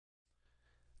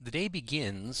The day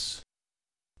begins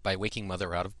by waking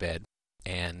Mother out of bed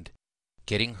and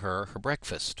getting her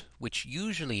breakfast, which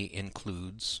usually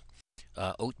includes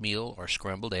oatmeal or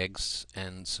scrambled eggs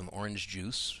and some orange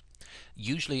juice,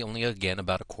 usually only again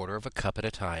about a quarter of a cup at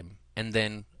a time, and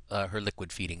then her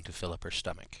liquid feeding to fill up her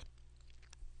stomach.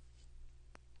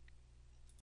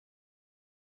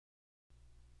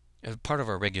 Part of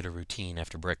our regular routine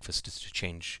after breakfast is to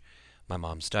change my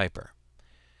mom's diaper.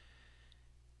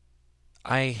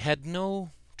 I had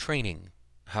no training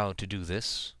how to do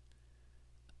this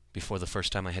before the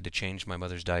first time I had to change my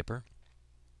mother's diaper.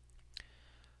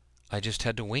 I just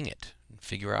had to wing it and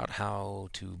figure out how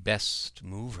to best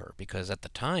move her, because at the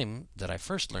time that I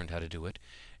first learned how to do it,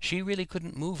 she really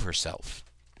couldn't move herself.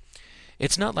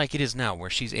 It's not like it is now,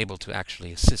 where she's able to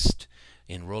actually assist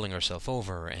in rolling herself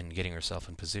over and getting herself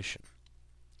in position.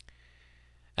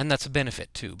 And that's a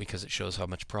benefit, too, because it shows how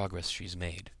much progress she's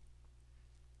made.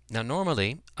 Now,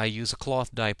 normally, I use a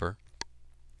cloth diaper.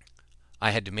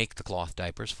 I had to make the cloth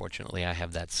diapers. Fortunately, I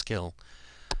have that skill.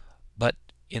 But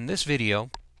in this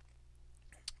video,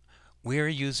 we're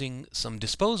using some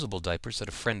disposable diapers that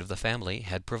a friend of the family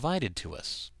had provided to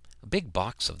us. A big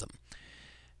box of them.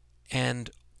 And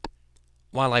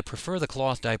while I prefer the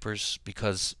cloth diapers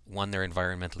because, one, they're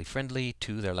environmentally friendly,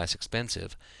 two, they're less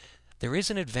expensive, there is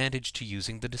an advantage to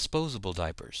using the disposable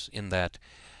diapers in that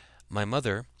my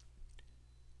mother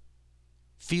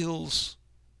feels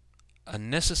a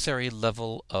necessary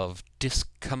level of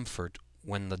discomfort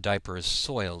when the diaper is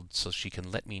soiled, so she can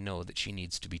let me know that she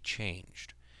needs to be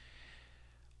changed.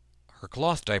 Her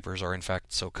cloth diapers are in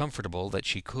fact so comfortable that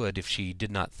she could, if she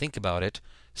did not think about it,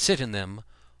 sit in them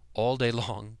all day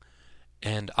long,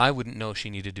 and I wouldn't know she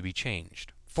needed to be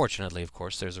changed. Fortunately, of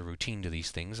course, there's a routine to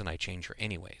these things, and I change her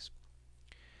anyways.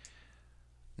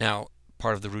 Now,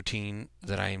 part of the routine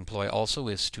that I employ also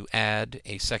is to add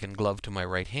a second glove to my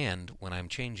right hand when I'm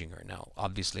changing her. Now,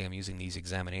 obviously, I'm using these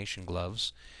examination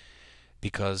gloves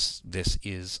because this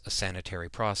is a sanitary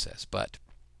process, but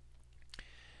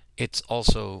it's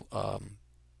also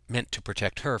meant to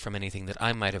protect her from anything that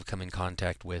I might have come in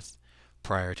contact with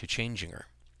prior to changing her.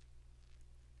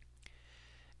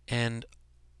 And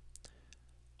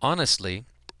honestly,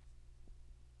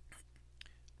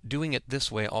 doing it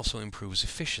this way also improves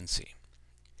efficiency.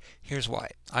 Here's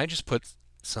why. I just put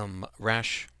some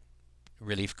rash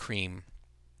relief cream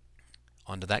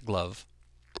onto that glove,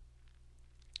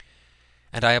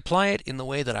 and I apply it in the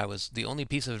way that the only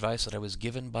piece of advice that I was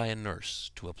given by a nurse,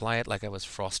 to apply it like I was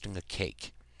frosting a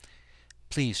cake.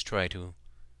 Please try to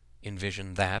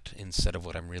envision that instead of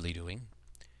what I'm really doing.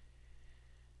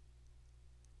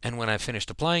 And when I've finished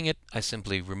applying it, I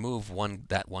simply remove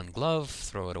that one glove,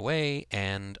 throw it away,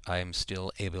 and I'm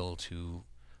still able to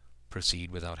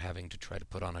proceed without having to try to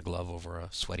put on a glove over a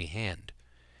sweaty hand.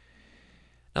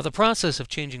 Now, the process of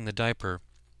changing the diaper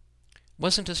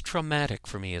wasn't as traumatic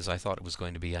for me as I thought it was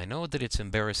going to be. I know that it's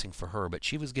embarrassing for her, but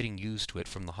she was getting used to it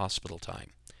from the hospital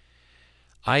time.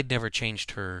 I'd never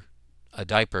changed her a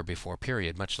diaper before,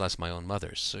 period, much less my own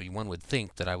mother's, so one would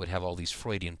think that I would have all these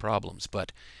Freudian problems,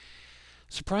 but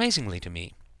surprisingly to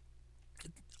me,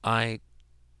 I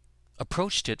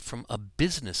approached it from a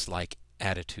business-like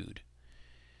attitude,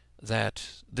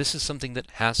 that this is something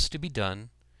that has to be done.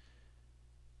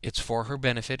 It's for her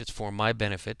benefit, it's for my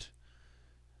benefit,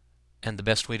 and the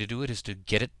best way to do it is to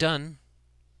get it done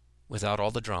without all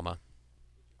the drama.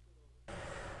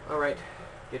 All right,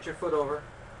 get your foot over.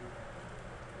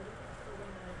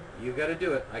 You got to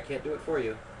do it. I can't do it for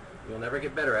you. You'll never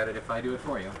get better at it if I do it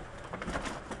for you.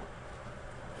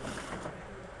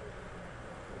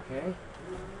 Okay?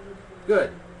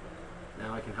 Good.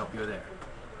 Now I can help you there.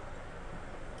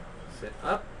 Sit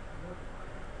up.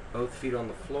 Both feet on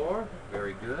the floor.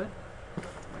 Very good.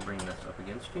 I'll bring this up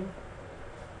against you.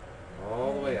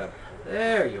 All the way up.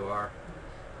 There you are.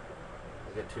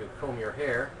 I get to comb your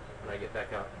hair when I get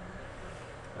back out.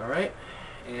 All right.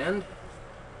 And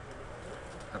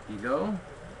up you go.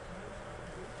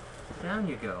 Down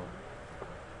you go.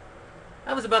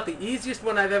 That was about the easiest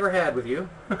one I've ever had with you.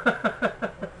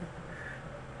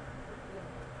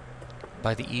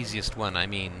 By the easiest one, I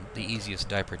mean the easiest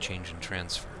diaper change and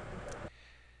transfer.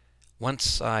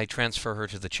 Once I transfer her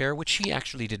to the chair, which she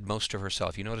actually did most of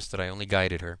herself. You notice that I only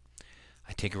guided her.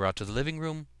 I take her out to the living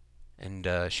room, and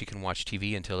she can watch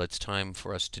TV until it's time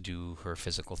for us to do her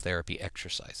physical therapy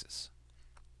exercises.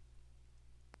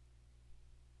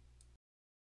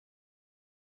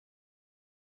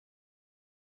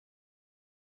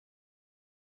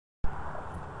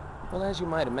 Well, as you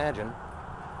might imagine,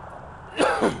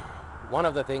 one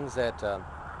of the things that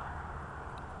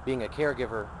being a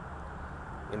caregiver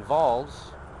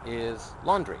involves is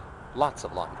laundry. lots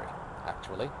of laundry,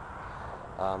 actually.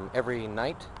 Every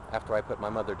night after I put my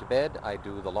mother to bed, I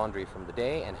do the laundry from the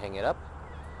day and hang it up.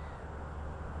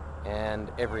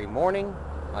 And every morning,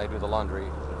 I do the laundry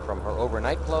from her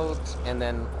overnight clothes, and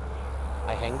then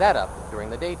I hang that up during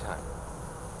the daytime.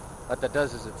 What that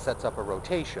does is it sets up a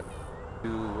rotation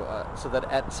so that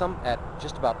at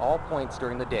just about all points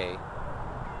during the day,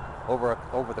 over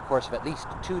the course of at least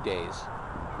 2 days,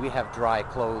 we have dry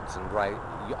clothes and dry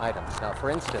items. Now, for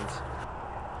instance,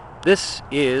 this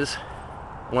is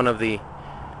one of the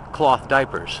cloth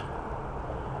diapers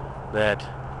that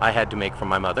I had to make for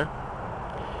my mother.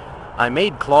 I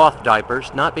made cloth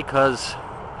diapers not because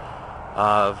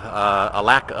of a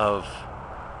lack of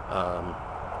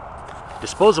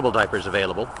disposable diapers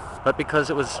available, but because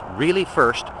it was really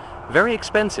first very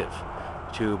expensive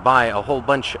to buy a whole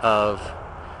bunch of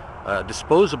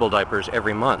disposable diapers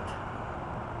every month.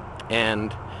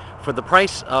 And for the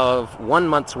price of 1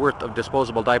 month's worth of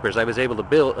disposable diapers, I was able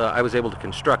to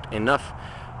construct enough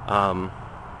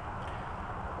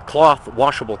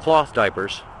washable cloth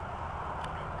diapers.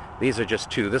 These are just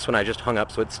 2. This one I just hung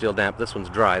up, so it's still damp. This one's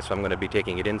dry, so I'm going to be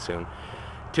taking it in soon,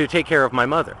 to take care of my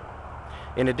mother.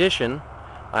 In addition,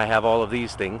 I have all of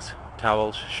these things: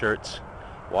 towels, shirts,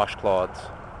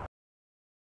 washcloths.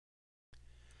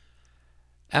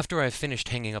 After I've finished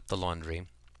hanging up the laundry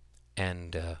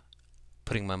and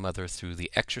putting my mother through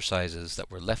the exercises that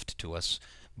were left to us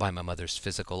by my mother's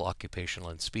physical, occupational,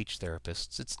 and speech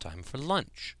therapists, it's time for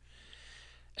lunch.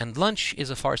 And lunch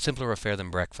is a far simpler affair than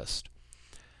breakfast.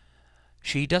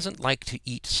 She doesn't like to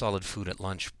eat solid food at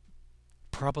lunch,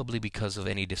 probably because of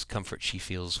any discomfort she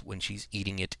feels when she's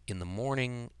eating it in the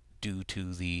morning due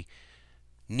to the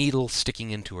needle sticking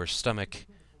into her stomach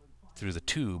through the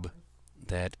tube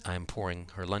that I'm pouring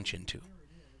her lunch into.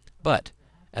 But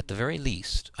at the very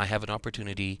least, I have an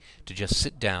opportunity to just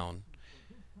sit down,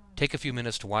 take a few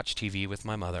minutes to watch TV with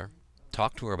my mother,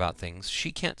 talk to her about things.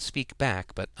 She can't speak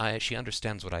back, but she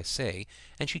understands what I say,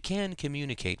 and she can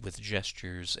communicate with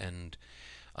gestures and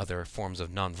other forms of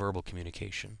nonverbal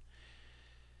communication.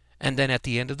 And then at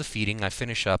the end of the feeding, I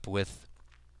finish up with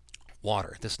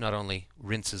water. This not only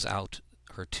rinses out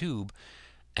her tube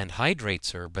and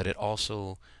hydrates her, but it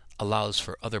also allows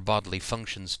for other bodily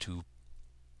functions to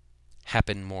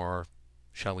happen more,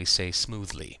 shall we say,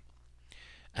 smoothly.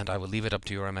 And I will leave it up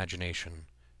to your imagination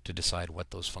to decide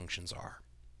what those functions are.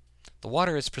 The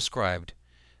water is prescribed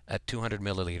at 200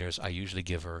 milliliters. I usually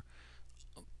give her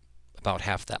about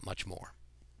half that much more.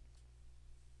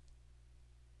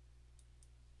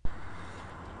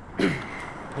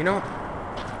 You know,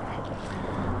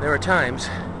 there are times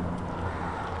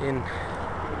in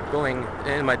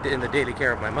the daily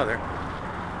care of my mother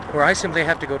where I simply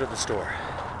have to go to the store.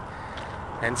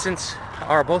 And since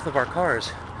both of our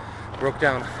cars broke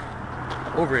down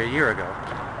over a year ago,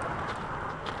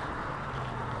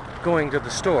 going to the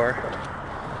store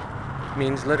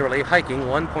means literally hiking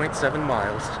 1.7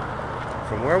 miles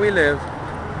from where we live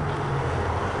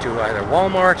to either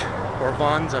Walmart or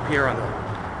Vons up here on the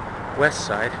west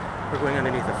side. We're going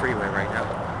underneath the freeway right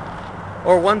now.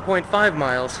 Or 1.5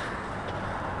 miles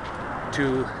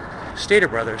to Stater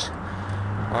Brothers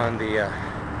on the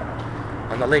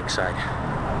lakeside.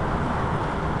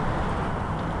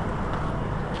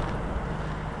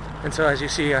 And so, as you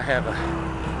see, I have a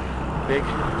big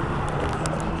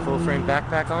full-frame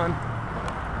backpack on.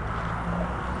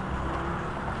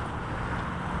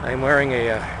 I'm wearing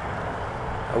a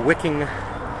wicking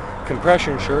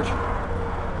compression shirt.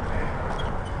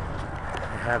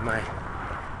 I have my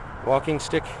walking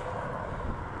stick,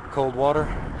 cold water.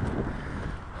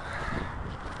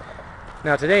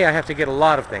 Now today I have to get a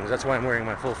lot of things. That's why I'm wearing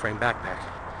my full-frame backpack.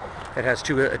 It has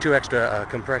two extra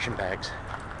compression bags.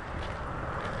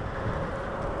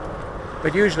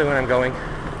 But usually when I'm going,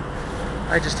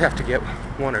 I just have to get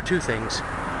 1 or 2 things,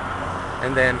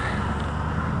 and then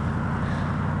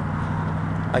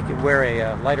I can wear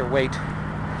a lighter weight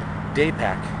day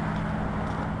pack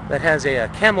that has a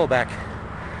camelback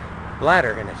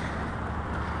bladder in it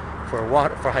for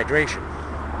hydration.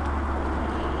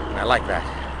 And I like that.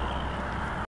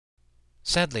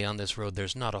 Sadly, on this road,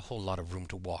 there's not a whole lot of room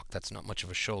to walk. That's not much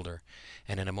of a shoulder,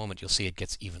 and in a moment you'll see it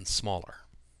gets even smaller.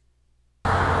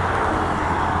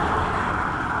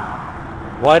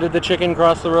 Why did the chicken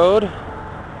cross the road?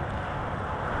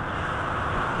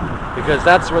 Because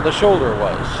that's where the shoulder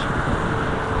was.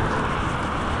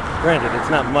 Granted, it's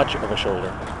not much of a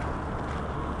shoulder,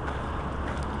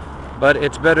 but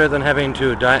it's better than having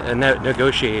to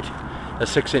negotiate a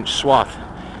 6-inch swath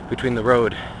between the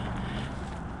road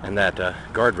and that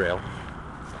guardrail.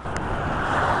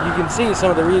 You can see some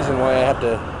of the reason why I had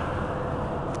to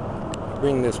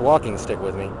bring this walking stick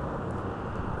with me.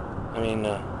 I mean,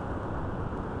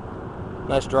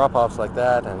 nice drop-offs like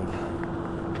that,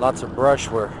 and lots of brush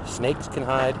where snakes can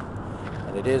hide,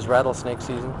 and it is rattlesnake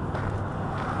season.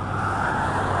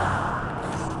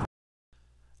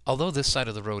 Although this side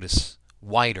of the road is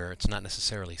wider, it's not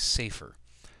necessarily safer.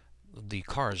 The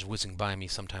cars whizzing by me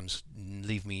sometimes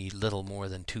leave me little more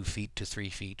than 2 feet to 3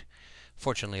 feet.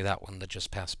 Fortunately, that one that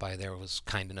just passed by there was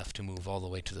kind enough to move all the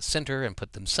way to the center and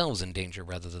put themselves in danger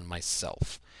rather than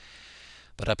myself.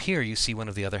 But up here you see one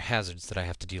of the other hazards that I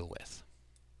have to deal with.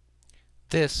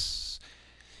 This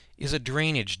is a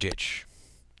drainage ditch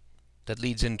that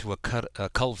leads into a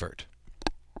culvert.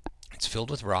 It's filled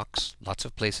with rocks, lots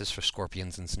of places for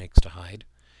scorpions and snakes to hide.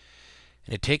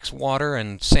 And it takes water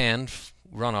and sand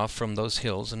runoff from those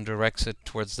hills and directs it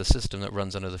towards the system that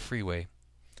runs under the freeway.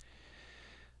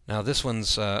 Now this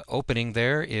one's opening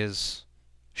there is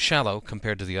shallow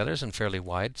compared to the others and fairly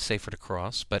wide, safer to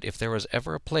cross, but if there was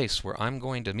ever a place where I'm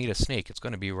going to meet a snake, it's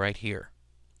going to be right here.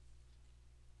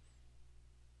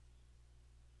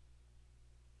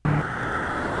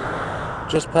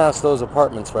 Just past those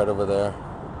apartments right over there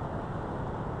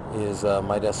is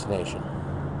my destination.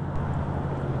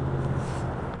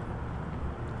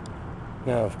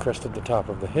 Now I've crested the top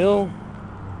of the hill.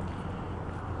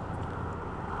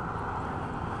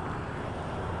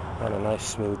 On a nice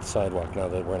smooth sidewalk now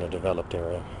that we're in a developed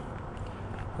area.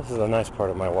 This is a nice part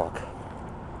of my walk.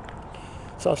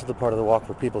 It's also the part of the walk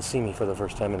where people see me for the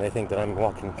first time and they think that I'm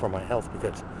walking for my health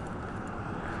because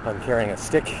I'm carrying a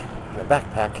stick and a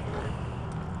backpack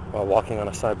while walking on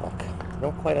a sidewalk. I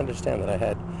don't quite understand that I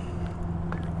had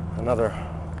another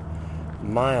 1.5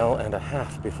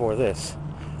 miles before this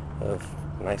of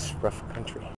nice rough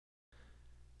country.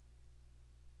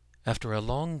 After a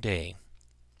long day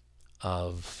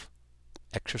of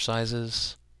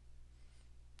exercises,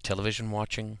 television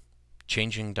watching,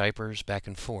 changing diapers back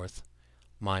and forth,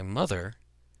 my mother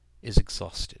is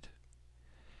exhausted.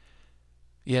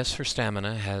 Yes, her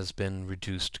stamina has been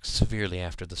reduced severely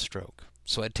after the stroke.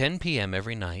 So at 10 p.m.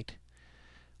 every night,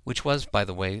 which was, by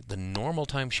the way, the normal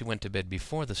time she went to bed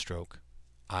before the stroke,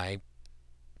 I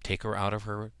take her out of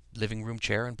her living room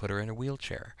chair and put her in a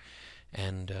wheelchair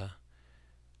and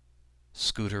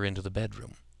scoot her into the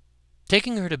bedroom.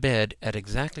 Taking her to bed at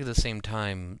exactly the same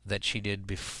time that she did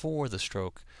before the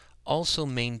stroke also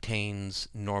maintains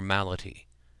normality,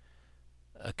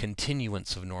 a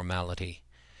continuance of normality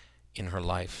in her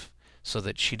life, so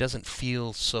that she doesn't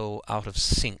feel so out of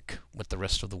sync with the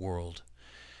rest of the world,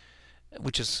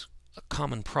 which is a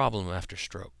common problem after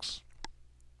strokes.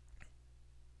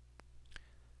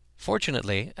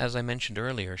 Fortunately, as I mentioned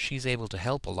earlier, she's able to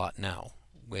help a lot now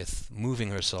with moving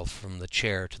herself from the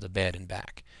chair to the bed and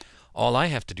back. All I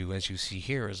have to do, as you see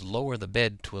here, is lower the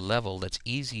bed to a level that's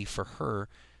easy for her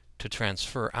to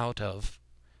transfer out of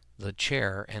the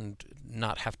chair and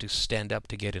not have to stand up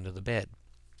to get into the bed.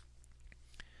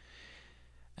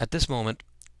 At this moment,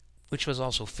 which was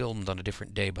also filmed on a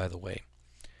different day, by the way,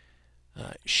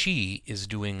 she is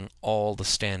doing all the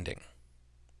standing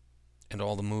and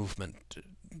all the movement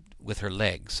with her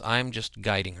legs. I'm just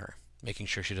guiding her, making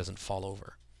sure she doesn't fall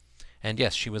over. And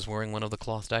yes, she was wearing one of the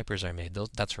cloth diapers I made.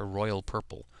 That's her royal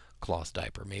purple cloth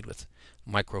diaper made with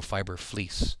microfiber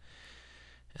fleece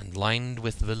and lined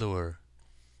with velour,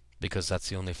 because that's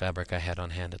the only fabric I had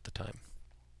on hand at the time.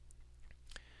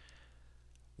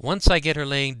 Once I get her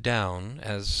laying down,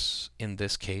 as in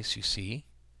this case you see,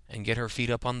 and get her feet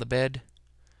up on the bed,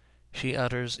 she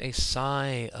utters a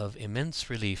sigh of immense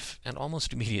relief and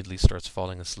almost immediately starts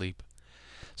falling asleep.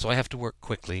 So I have to work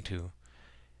quickly to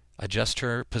adjust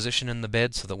her position in the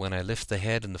bed so that when I lift the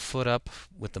head and the foot up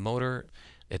with the motor,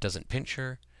 it doesn't pinch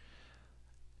her.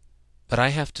 But I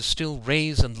have to still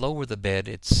raise and lower the bed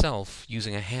itself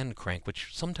using a hand crank, which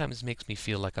sometimes makes me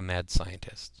feel like a mad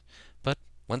scientist. But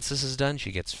once this is done,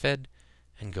 she gets fed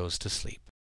and goes to sleep.